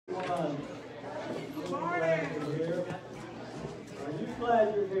fun. I'm glad you're here. Are you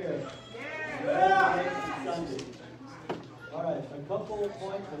glad you're here? Yeah. Sunday. All right, a couple of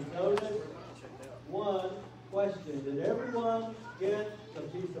points of notice. One question: did everyone get a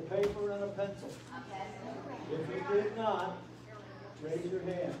piece of paper and a pencil? If you did not, raise your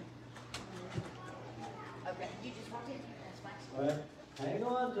hand. Okay, you just walked in. That's fine. All right, hang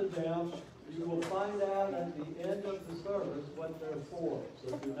on to them. You will find out at the end of the service what they're for.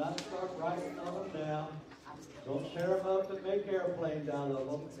 So do not start writing on them now. Don't tear them up and make airplanes out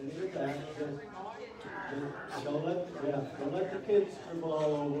of them. Any of that. Just don't let the kids scribble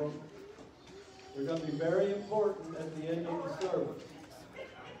all over them. They're going to be very important at the end of the service.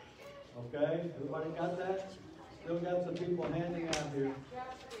 Okay? Everybody got that? Still got some people handing out here.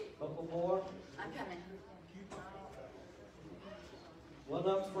 Couple more. I'm coming. One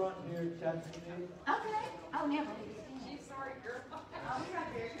up front here, Chastity. Okay. Oh, never. She's sorry, girl. I'll be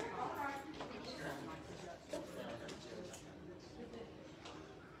right there. You're all right.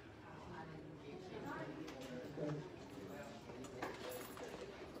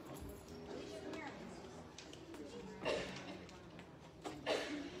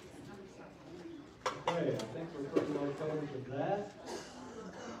 Okay, I think we're pretty okay with that.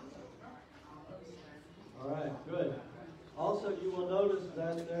 All right, good. Also, you will notice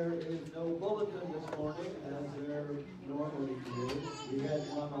that there is no bulletin this morning as there normally is. We had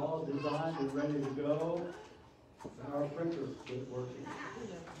one all designed and ready to go, and our printer quit working.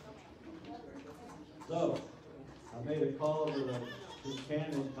 So, I made a call to the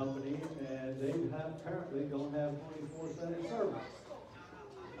Canon company, and they apparently don't have 24/7 service.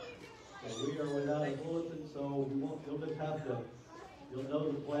 So we are without a bulletin, so you'll just have to, you'll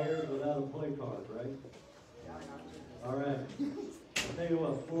know the players without a play card, right? All right. I'll tell you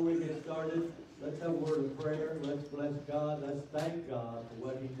what, before we get started, let's have a word of prayer. Let's bless God. Let's thank God for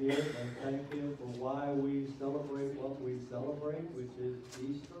what He did. Let's thank Him for why we celebrate what we celebrate, which is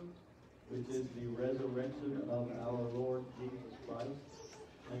Easter, which is the resurrection of our Lord Jesus Christ.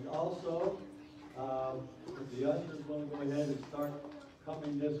 And also, if the ushers want to go ahead and start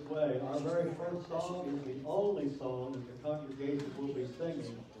coming this way, our very first song is the only song that the congregation will be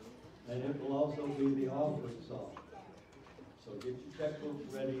singing, and it will also be the offering song. So get your checkbooks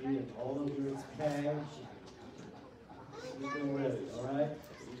ready and all of your cash. Everything ready, all right?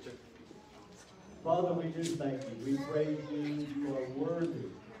 Father, we do thank you. We praise you. You are worthy.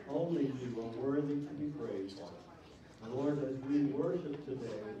 Only you are worthy to be praised. And Lord, as we worship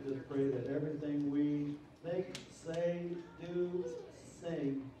today, we just pray that everything we think, say, do,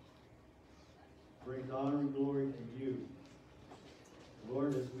 sing brings honor and glory to you.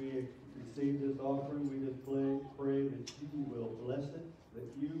 Lord, as we receive this offering, we just pray that you will bless it, that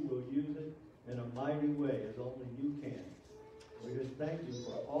you will use it in a mighty way as only you can. We just thank you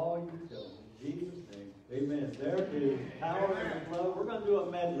for all you've done. In Jesus' name, amen. There is power in the love. We're going to do a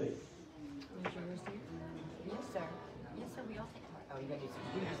medley. Yes, sir. Yes, sir. We all take part. Oh, you got to do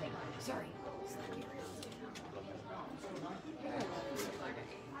your thing. Sorry.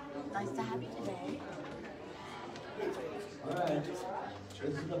 Nice to have you today. All right.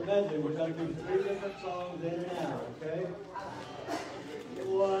 This is a medley. We're going to do 3 different songs in and out, okay?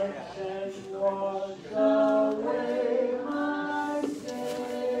 What can wash away my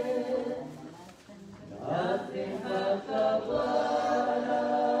sin? Nothing but the blood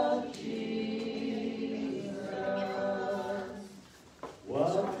of Jesus.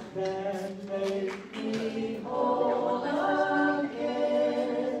 What can make me whole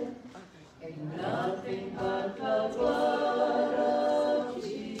again? Nothing but the blood of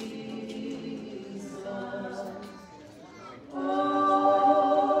Jesus.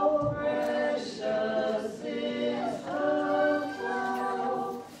 Oh, precious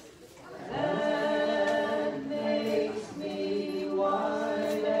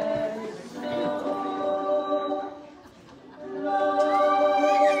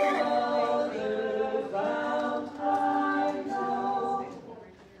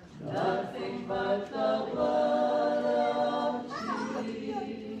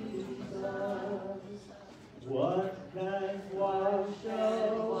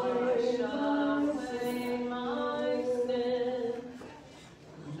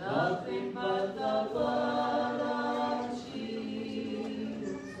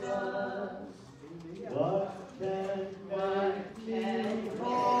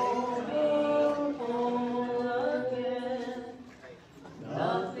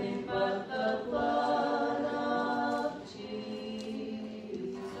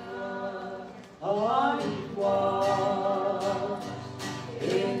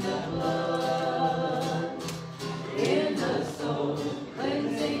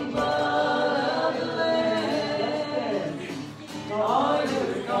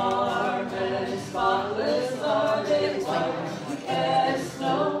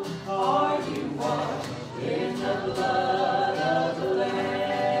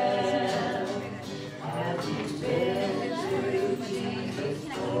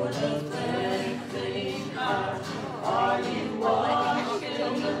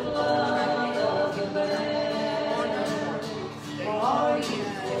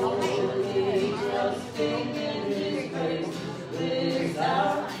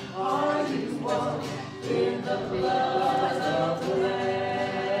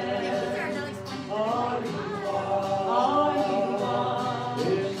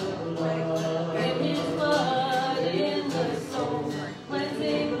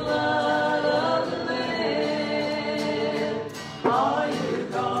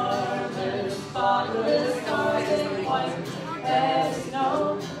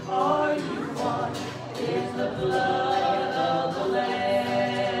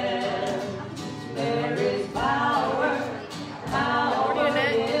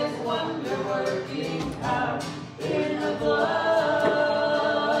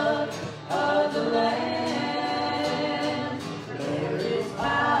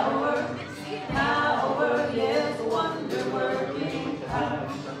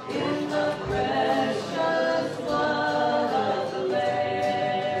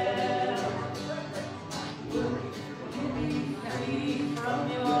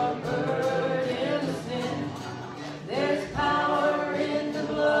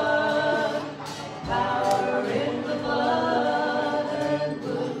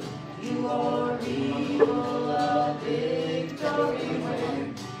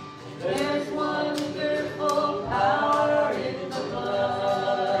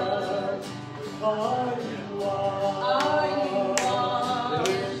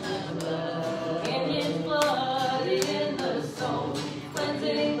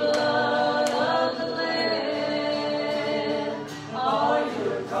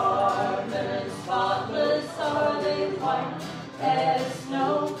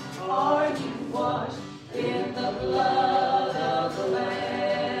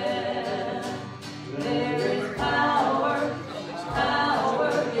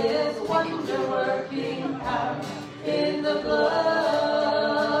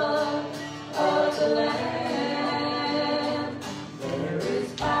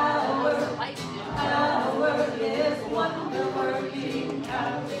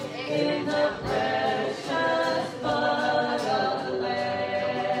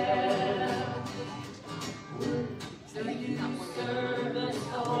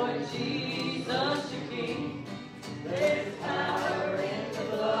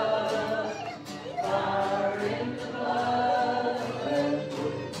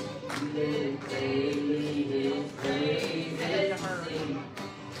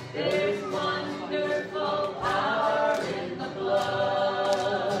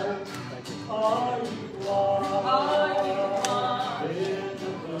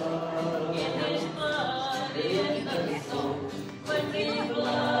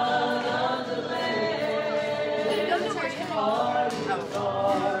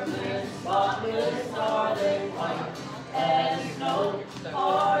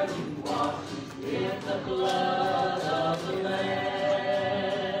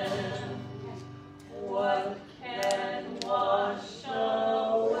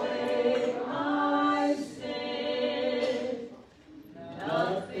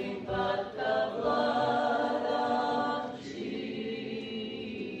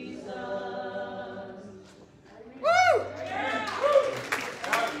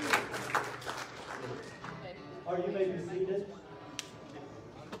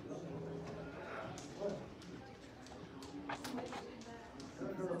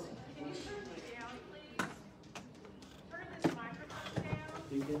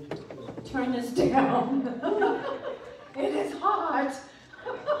turn this down. It is hot.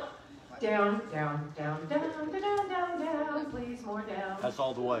 Down, down, down, down, down, down, down. Please, more down. That's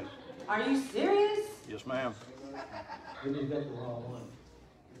all the way. Are you serious? Yes, ma'am. Then you got the wrong one.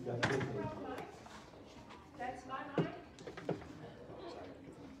 You got this one. That's my mic.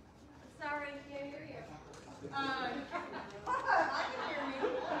 Sorry, can't hear you. I can hear you.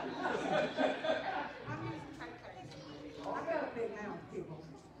 I'm using tripod. I got a big mouth, people.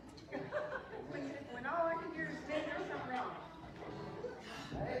 When all I can hear is big, there's something wrong.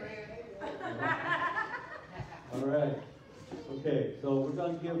 All right. Okay, so we're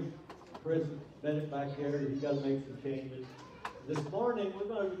going to give Chris Bennett back here. He's got to make some changes. This morning,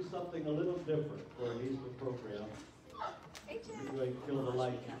 we're going to do something a little different for an Easter program. We're going to kill the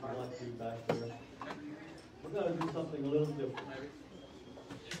lights if you want to back there. We're going to do something a little different.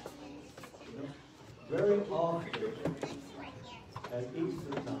 Very often, at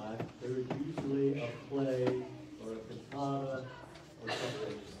Easter time, there is usually a play or a cantata or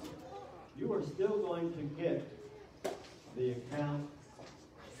something. You are still going to get the account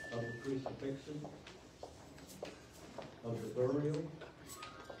of the crucifixion, of the burial,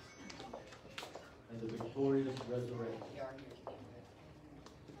 and the victorious resurrection.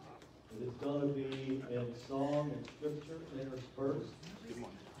 It is going to be in song and scripture interspersed.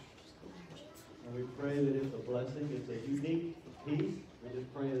 And we pray that it's a blessing. It's a unique piece. We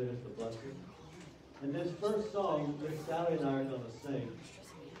just pray that it's a blessing. And this first song that Sally and I are going to sing,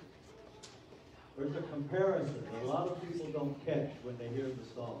 there's a comparison that a lot of people don't catch when they hear the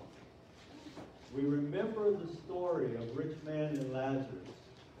song. We remember the story of rich man and Lazarus.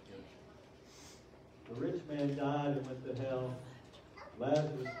 The rich man died and went to hell.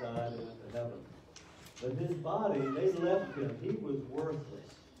 Lazarus died and went to heaven. But his body, they left him. He was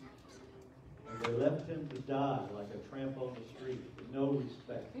worthless. And they left him to die like a tramp on the street with no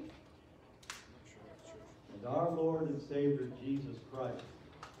respect. And our Lord and Savior Jesus Christ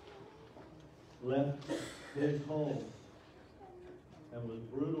left his home and was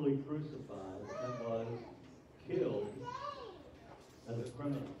brutally crucified and was killed as a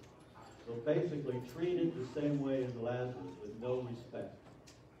criminal. So basically treated the same way as Lazarus with no respect.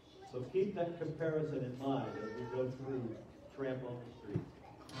 So keep that comparison in mind as we go through Tramp on the Street.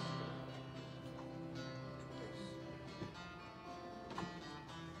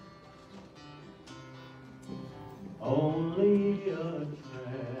 Only a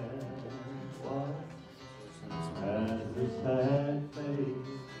tramp was as the sad face.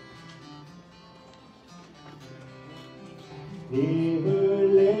 He who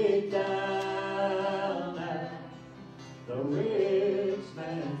lay down at the rich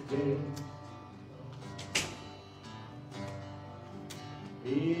man's gate,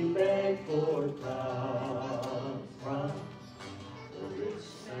 he begged for crumbs from the rich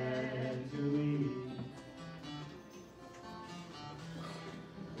man to eat.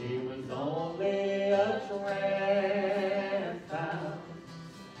 He was only a tramp found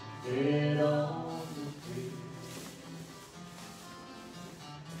dead on the street.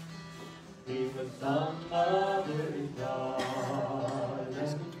 He was some mother's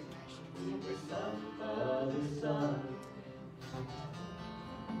darling. He was some mother's son.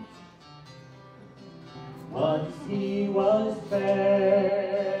 Once he was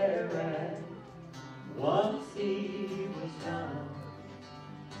fair and once he was young.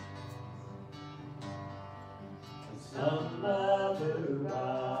 Some mother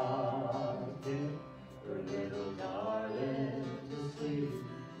rocked her little darling to sleep.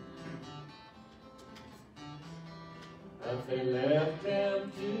 But they left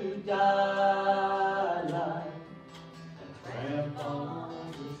him to die like a tramp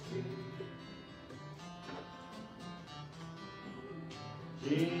on the street.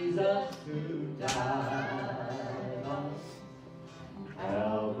 Jesus who died on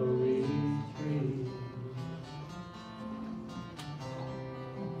Calvary's tree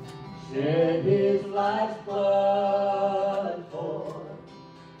shed his life's blood for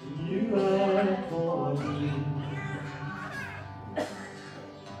you and for me.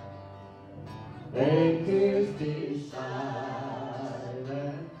 They pierced his side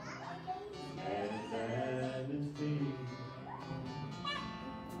and hands and his feet,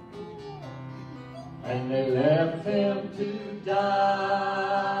 and they left him to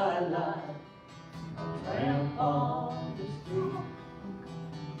die like a tramp on the street.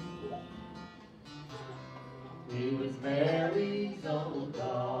 He was Mary's own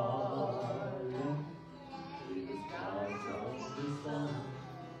darling. He was God's only son.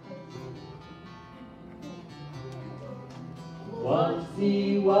 Once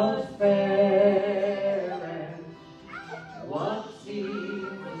he was fair and once he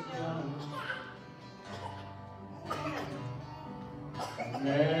was young.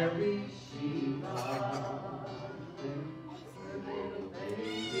 Mary, she loved him, her little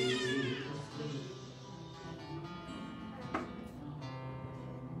baby was asleep.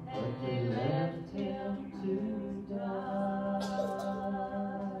 But they left him to die.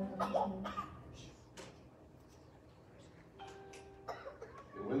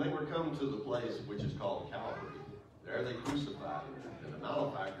 And when they were come to the place which is called Calvary, there they crucified him, and the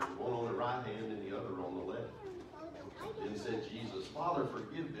malefactors, one on the right hand and the other on the left. Then said Jesus, Father,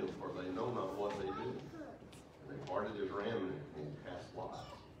 forgive them, for they know not what they do. And they parted his raiment and cast lots.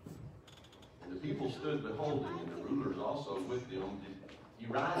 And the people stood beholding, and the rulers also with them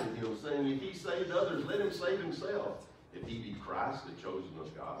derided him, saying, If he saved others, let him save himself, if he be Christ, the chosen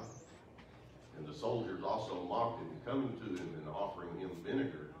of God. And the soldiers also mocked him, coming to him and offering him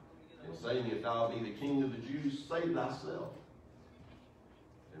vinegar, and saying, If thou be the king of the Jews, save thyself.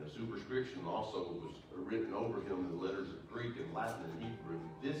 And a superscription also was written over him in the letters of Greek and Latin and Hebrew,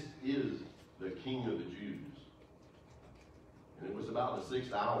 This is the King of the Jews. And it was about the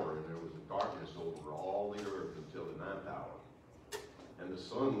 6th hour, and there was a darkness over all the earth until the 9th hour. And the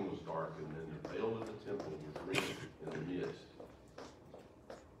sun was darkened, and the veil of the temple was rent in the midst.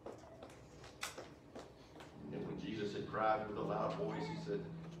 And when Jesus had cried with a loud voice, he said,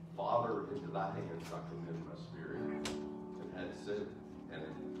 Father, into thy hands I commend my spirit. And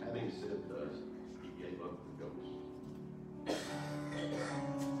having said thus, he gave up the ghost.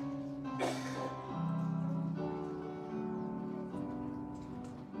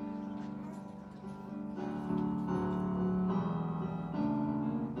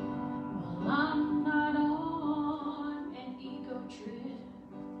 Well, I'm not on an ego trip.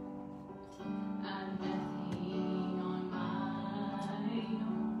 I'm nothing on my own.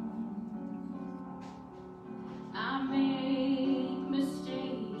 I make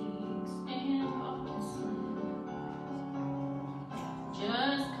mistakes and often slip.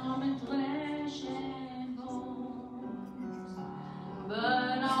 Just common flesh and bones.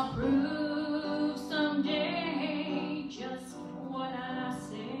 But I'll prove someday just what I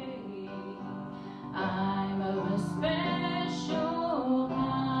say. I'm of a special kind.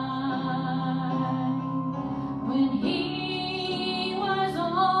 When he was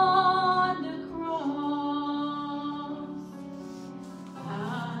on the cross,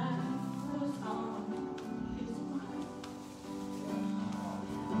 I was on his mind.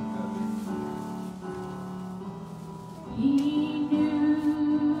 He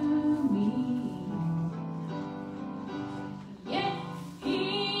knew me, yet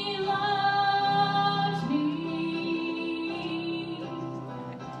he loves me.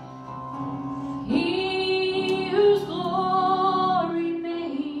 He whose glory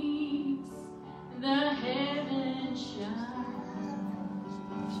makes the heavens shine,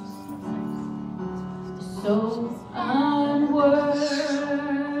 so unworthy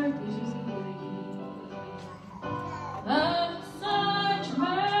of such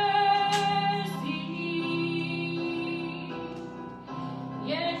mercy.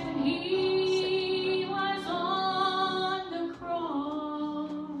 Yet when he was on the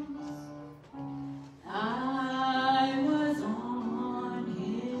cross, I was on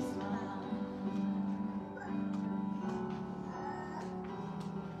his mind.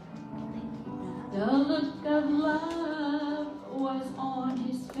 The look of love was on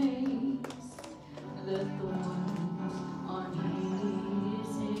his face, the thorns on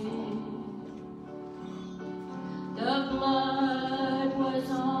his head. The blood was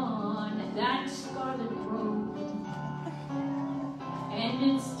on that scarlet robe, and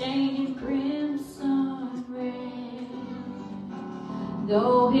it stained in crimson red.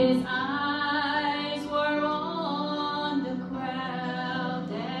 Though his eyes were on the crowd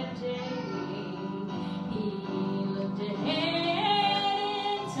that day, he looked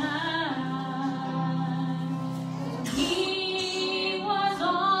ahead in time. He was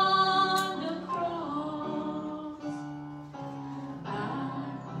on the cross. I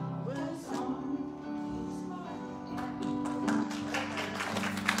was on his mind.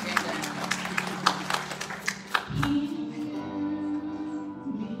 He knew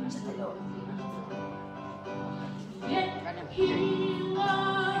me.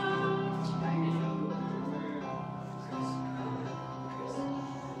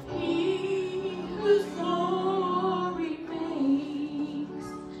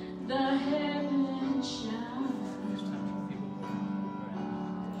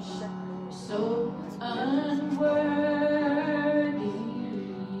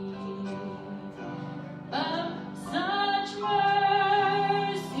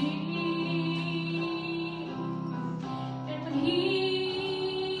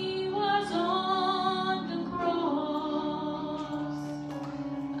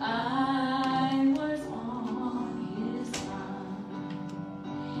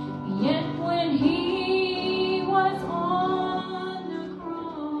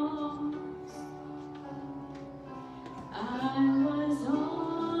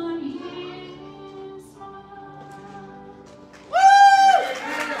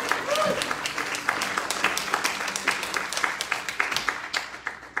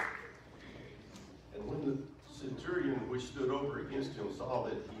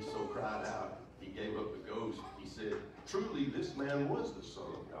 that he so cried out, he gave up the ghost. He said, truly this man was the Son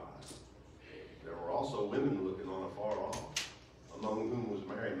of God. There were also women looking on afar off, among whom was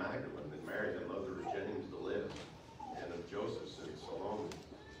Mary Magdalene, and Mary the mother of James the Less, and of Joseph and Salome,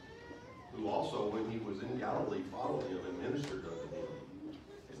 who also, when he was in Galilee, followed him and ministered unto him,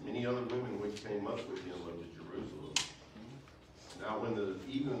 and many other women which came up with him unto Jerusalem. Now when the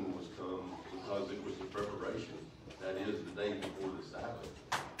even was come, because it was the preparation, that is, the day before the Sabbath,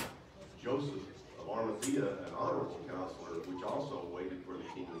 Joseph of Arimathea, an honorable counselor, which also waited for the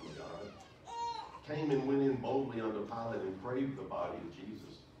kingdom of God, came and went in boldly unto Pilate and craved the body of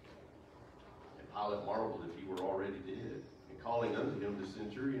Jesus. And Pilate marveled if he were already dead. And calling unto him the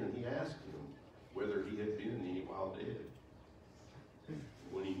centurion, he asked him whether he had been any while dead. And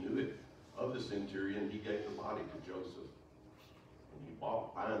when he knew it of the centurion, he gave the body to Joseph. And he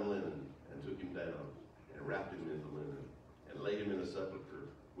bought fine linen and took him down and wrapped him in the linen and laid him in a sepulchre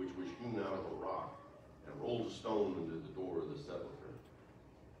which was hewn out of a rock, and rolled a stone into the door of the sepulchre.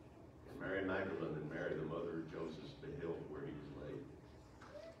 Mary Magdalene and Mary, the mother of Joseph, beheld where he was laid.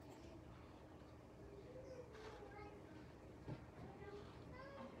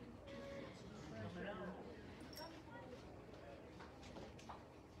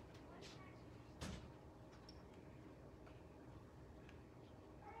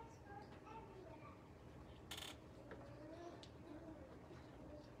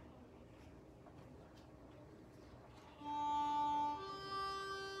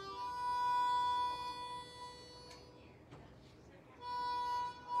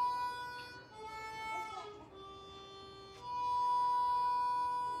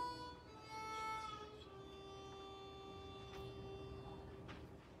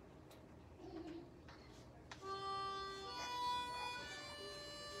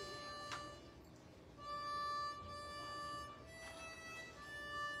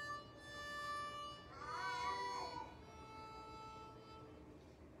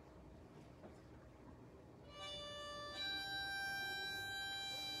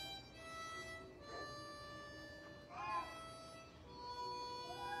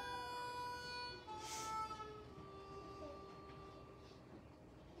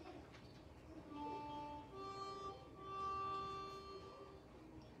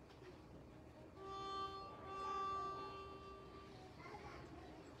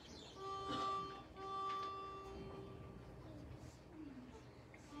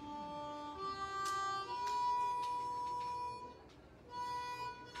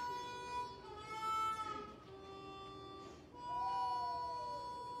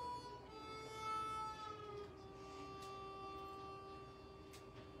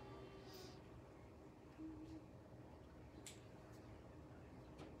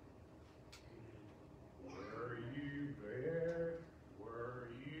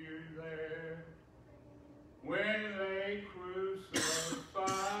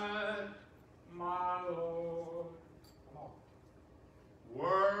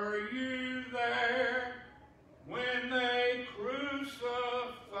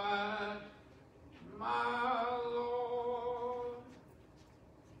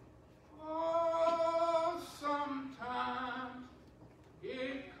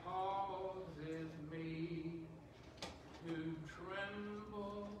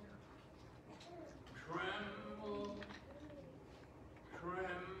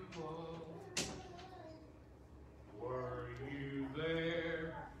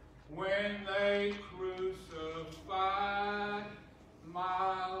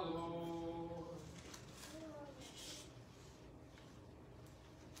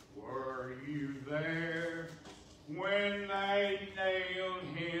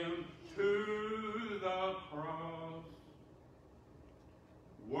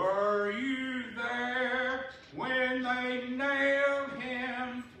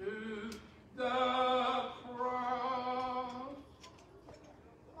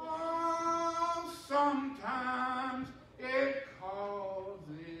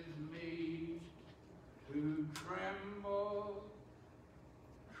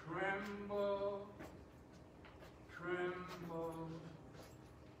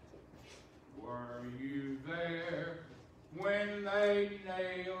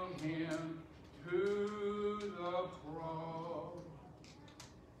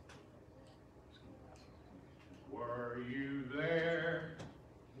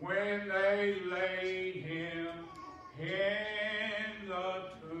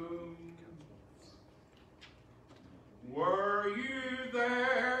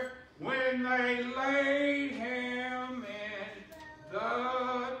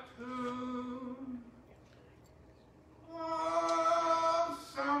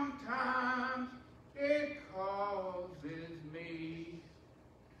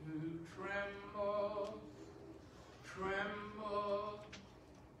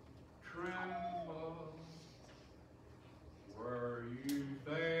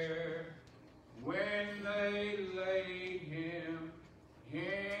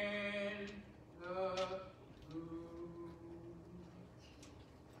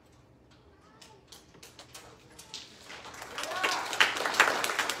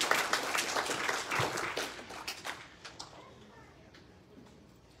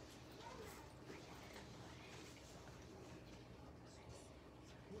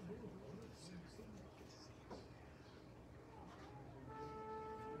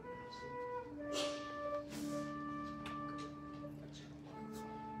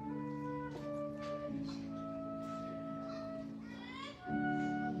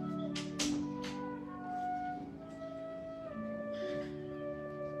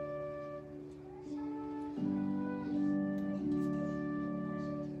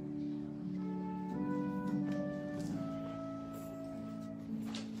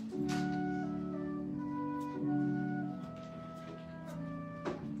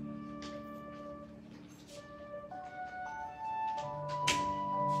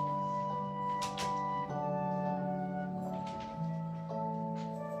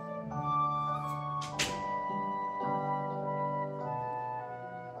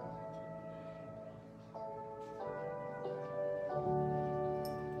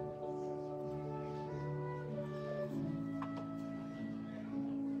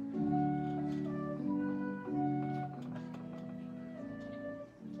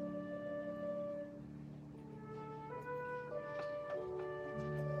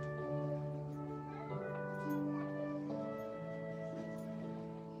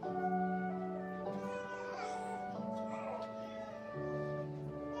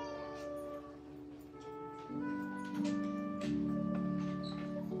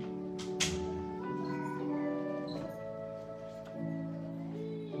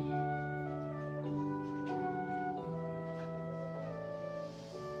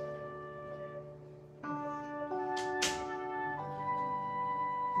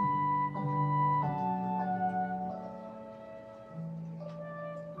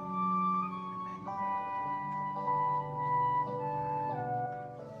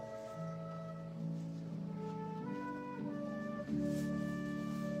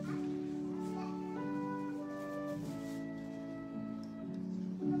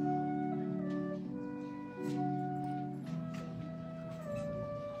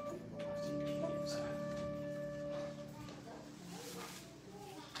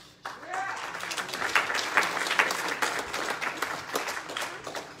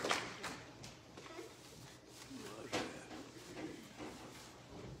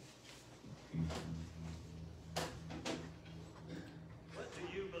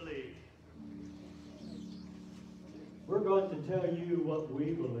 going to tell you what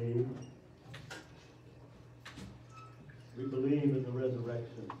we believe. We believe in the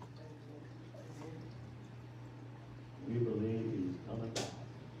resurrection. We believe he's coming back.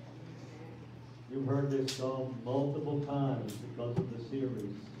 You've heard this song multiple times because of the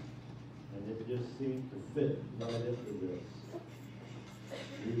series, and it just seemed to fit right into this.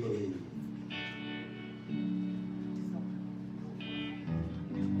 We believe.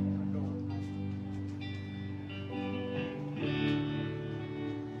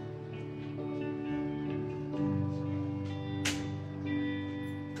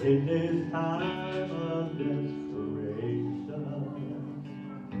 In this time of desperation,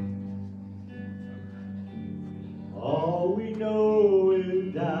 all we know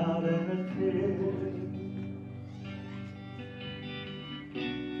is doubt and fear.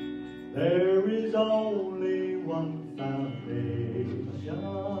 There is only one foundation.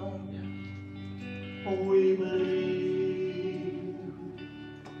 We believe.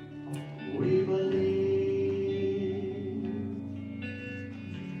 We believe.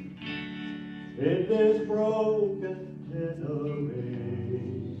 In this broken generation,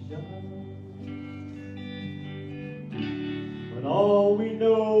 when all we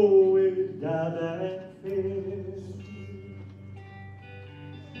know is doubt and fear,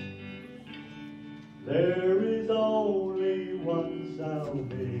 there is only one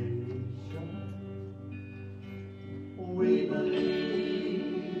salvation. We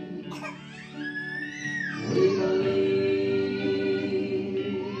believe. We believe.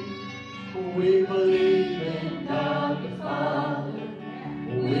 We believe in God the Father.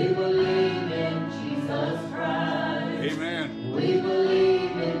 We believe in Jesus Christ. Amen. We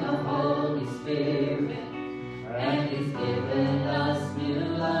believe in the Holy Spirit, and He's given us new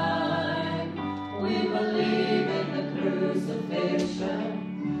life. We believe in the crucifixion.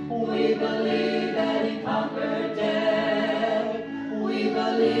 We believe that He conquered death. We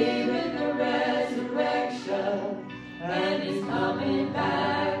believe in the resurrection, and He's coming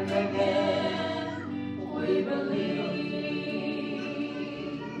back again.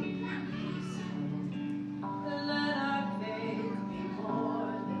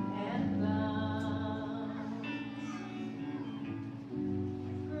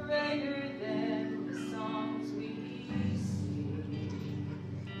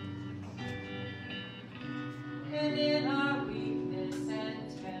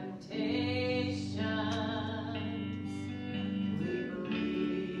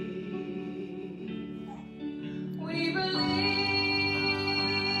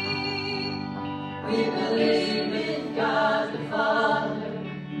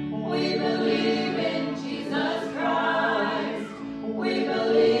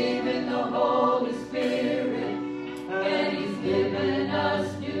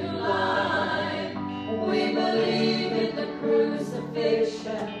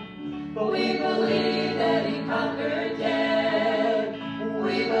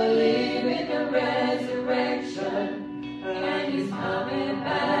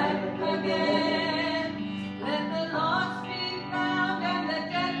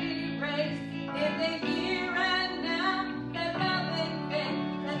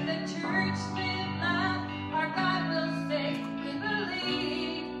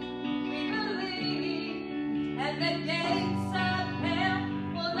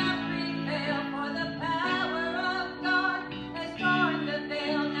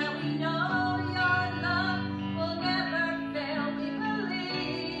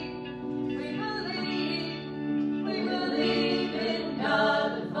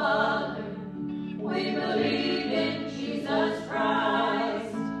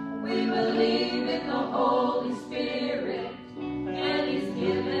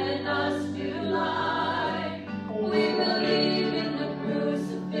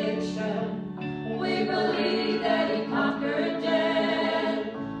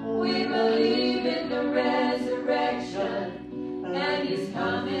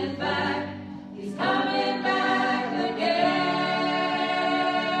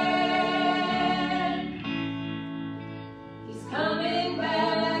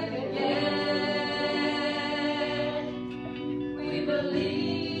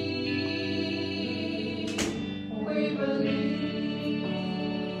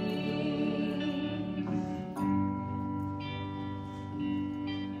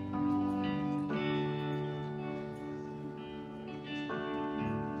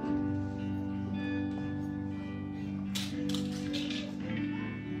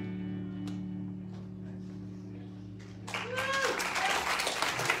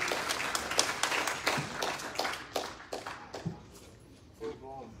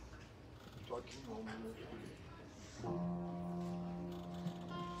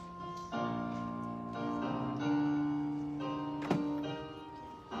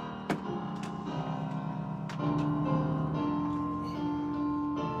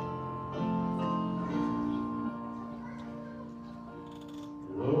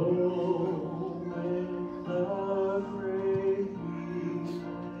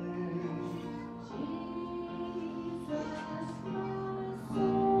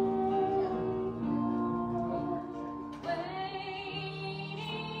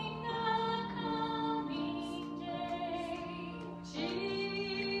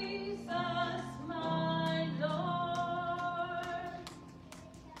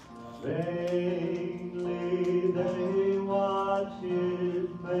 Vainly they watch his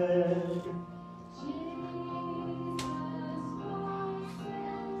bed.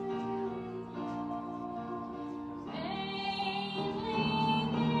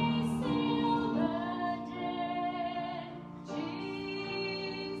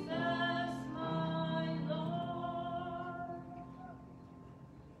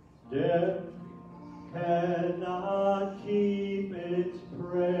 Death cannot keep its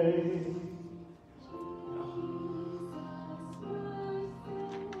prey.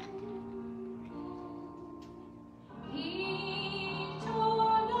 He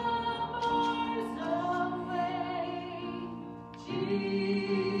tore the bars away.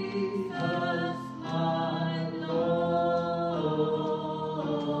 Jesus, my Lord.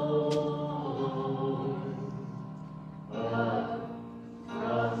 Up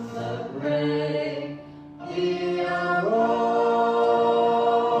from the grave he arose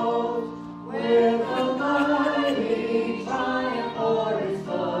with a mighty triumph for his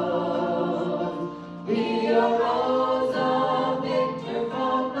foes. He arose a victor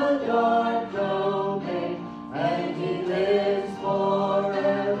from the dark domain, and he lives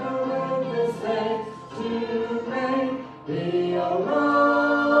forever with the saints to reign. He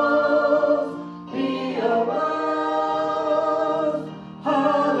arose, he arose.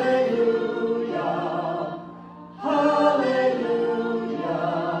 Hallelujah, hallelujah,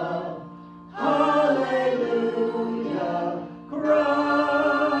 hallelujah.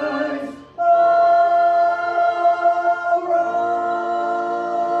 Christ arose.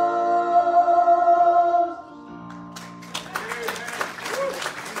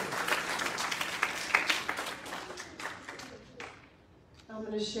 I'm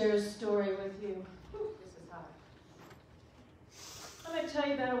going to share a story with you. This is hot. I'm going to tell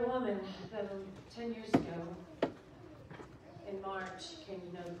you about a woman that 10 years ago, in March, came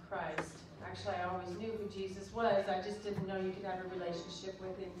to know Christ. Actually, I always knew who Jesus was. I just didn't know you could have a relationship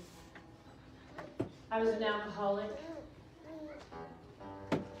with him. I was an alcoholic.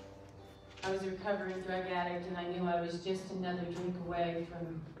 I was a recovering drug addict, and I knew I was just another drink away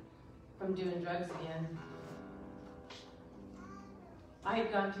from doing drugs again. I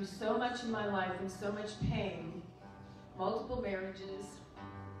had gone through so much in my life and so much pain, multiple marriages,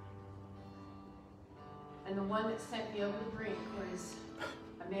 and the one that sent me over the brink was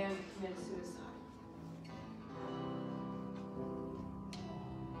a man who committed suicide.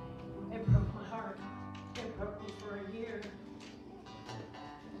 It broke my heart. It broke me for a year.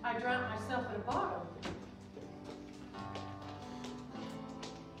 I drowned myself in a bottle.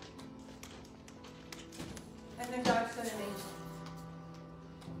 And then God sent an angel.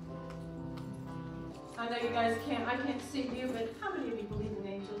 I know you guys I can't see you, but how many of you believe in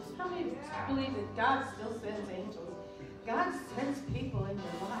angels? How many of you believe that God still sends angels? God sends people in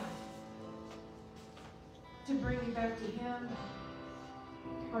your life to bring you back to him,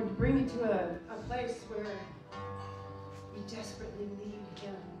 or to bring you to a place where you desperately need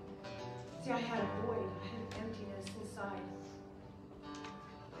him. See, I had a void, I had an emptiness inside.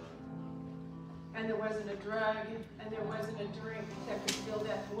 And there wasn't a drug, and there wasn't a drink that could fill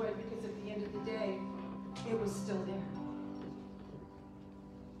that void, because at the end of the day, it was still there.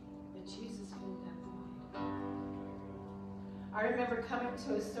 But Jesus filled that void. I remember coming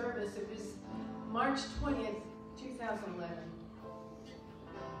to a service, it was March 20th, 2011.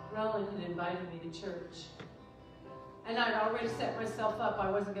 Roland had invited me to church. And I'd already set myself up, I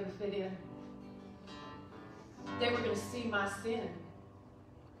wasn't going to fit in. They were going to see my sin.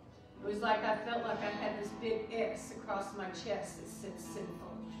 It was like I felt like I had this big X across my chest that said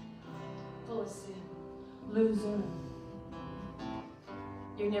sinful, full of sin. Loser.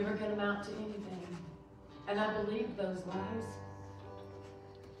 You're never going to amount to anything. And I believed those lies.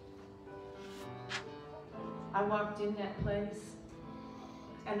 I walked in that place,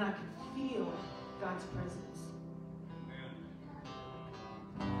 and I could feel God's presence.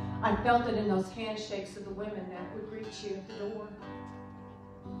 I felt it in those handshakes of the women that would greet you at the door.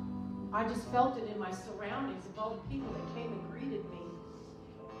 I just felt it in my surroundings of all the people that came and greeted me.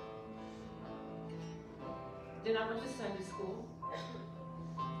 Then I went to Sunday school.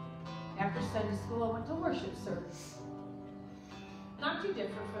 After Sunday school, I went to worship service. Not too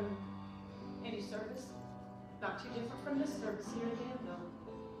different from any service. Not too different from this service here at Danville.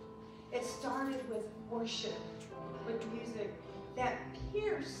 It started with worship, with music that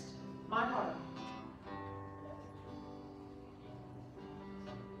pierced my heart.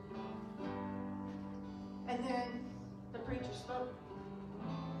 And then the preacher spoke.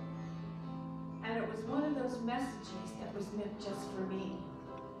 And it was one of those messages that was meant just for me.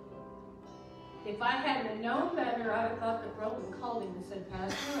 If I hadn't have known better, I'd have thought that Roland called him and said,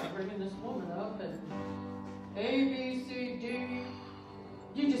 Pastor, I'm bringing this woman up, and A, B, C, D.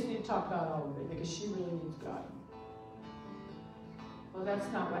 You just need to talk about all of it because she really needs God. Well, that's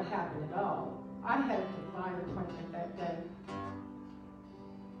not what happened at all. I had a divine appointment that day.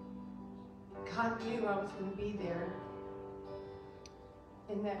 God knew I was going to be there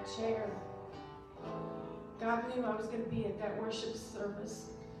in that chair. God knew I was going to be at that worship service.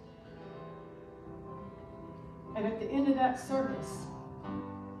 And at the end of that service,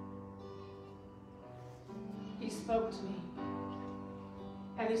 he spoke to me.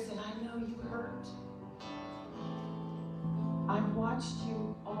 And he said, I know you hurt. I've watched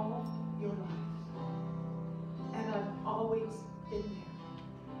you all your life. And I've always been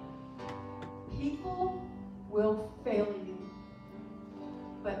there. People will fail you,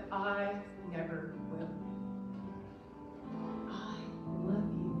 but I never will. I love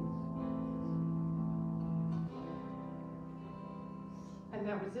you. And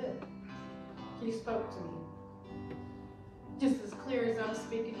that was it. He spoke to me. Just as clear as I'm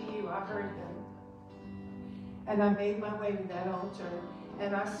speaking to you, I heard him. And I made my way to that altar,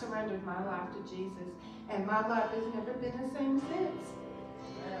 and I surrendered my life to Jesus. And my life has never been the same since.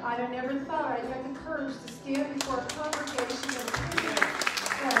 I never thought I'd have the courage to stand before a congregation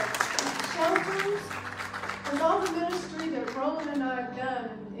and shelters. With all the ministry that Roland and I have done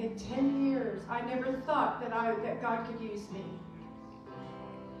in 10 years, I never thought that God could use me.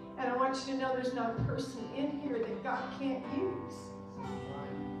 And I want you to know there's not a person in here that God can't use.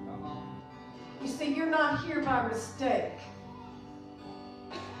 You see, you're not here by mistake.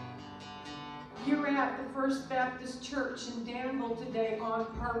 You're at the First Baptist Church in Danville today on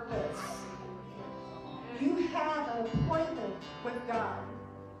purpose. You have an appointment with God.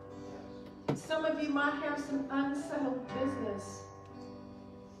 Some of you might have some unsettled business.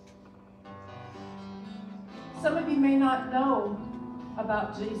 Some of you may not know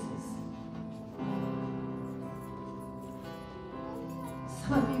about Jesus.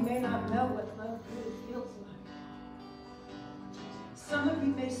 Some of you may not know what love really feels like. Some of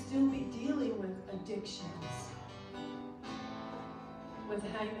you may still be dealing with addictions, with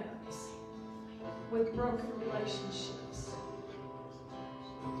hang-ups, with broken relationships.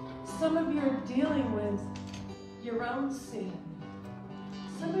 Some of you are dealing with your own sin.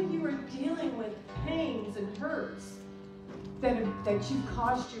 Some of you are dealing with pains and hurts that you've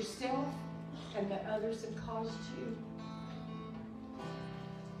caused yourself and that others have caused you.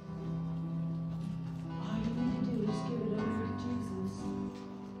 All you need to do is give it over to Jesus.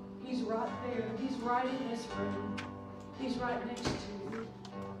 He's right there. He's right in this room. He's right next to you.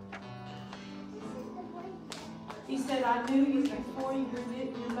 He said, I knew you before you were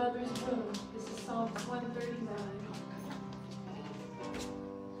knit in your mother's womb. This is Psalms 139.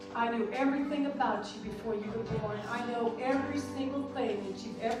 I knew everything about you before you were born. I know every single thing that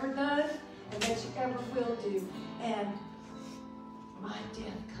you've ever done and that you ever will do. And my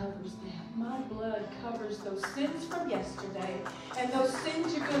death covers that. My blood covers those sins from yesterday and those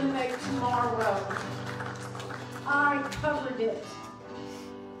sins you're going to make tomorrow. I covered it.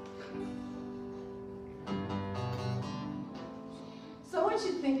 So I want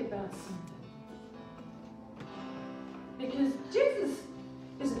you to think about something. Because Jesus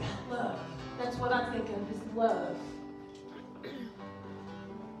is about love. That's what I think of, is love.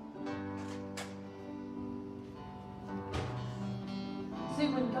 See,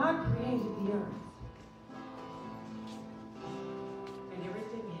 when God created the earth and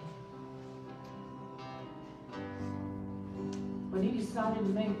everything in it, when he decided to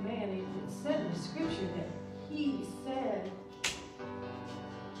make man, it said in the scripture that he said,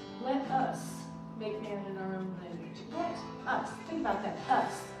 let us make man in our own image. Let us. Think about that.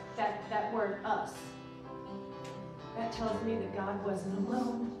 Us. That word us. That tells me that God wasn't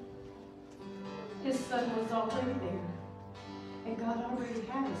alone. His son was already there. And God already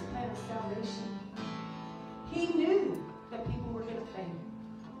had his plan of salvation. He knew that people were going to fail.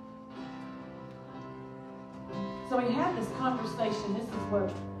 So he had this conversation. This is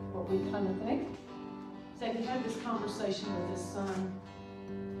what we kind of think. So he had this conversation with his son.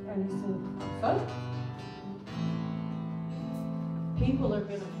 And he said, son, people are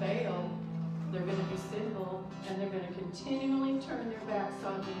going to fail. They're going to be sinful. And they're going to continually turn their backs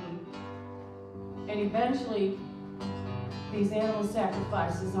on me. And eventually, these animal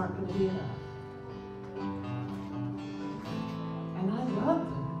sacrifices aren't going to be enough. And I love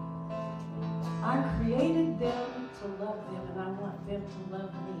them. I created them to love them, and I want them to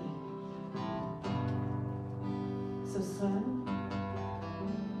love me. So, son,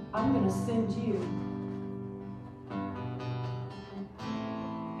 I'm going to send you.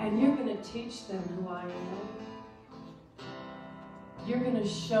 And you're going to teach them who I am. You're going to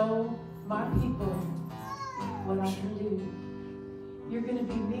show my people what I can do. You're going to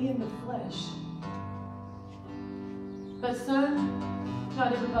be me in the flesh. But son,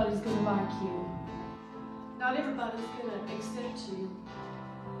 not everybody's going to like you. Not everybody's going to accept you.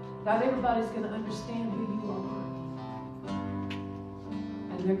 Not everybody's going to understand who you are.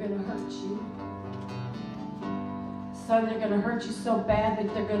 And they're going to hurt you. Son, they're going to hurt you so bad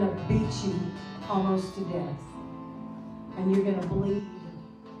that they're going to beat you almost to death. And you're going to bleed.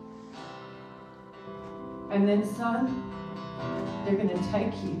 And then, son, they're going to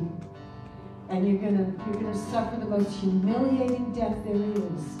take you. And you're going to suffer the most humiliating death there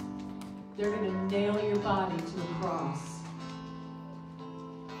is. They're going to nail your body to the cross.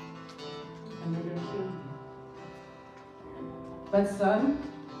 And they're going to kill you. But son,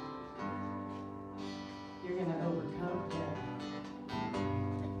 you're going to overcome death.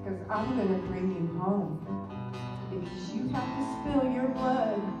 Because I'm going to bring you home. Because you have to spill your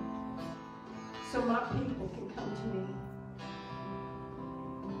blood so my people can come to me.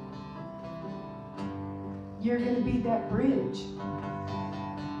 You're going to be that bridge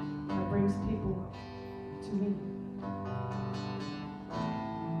that brings people to me.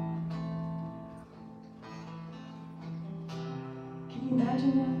 Can you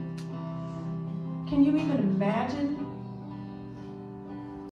imagine that? Can you even imagine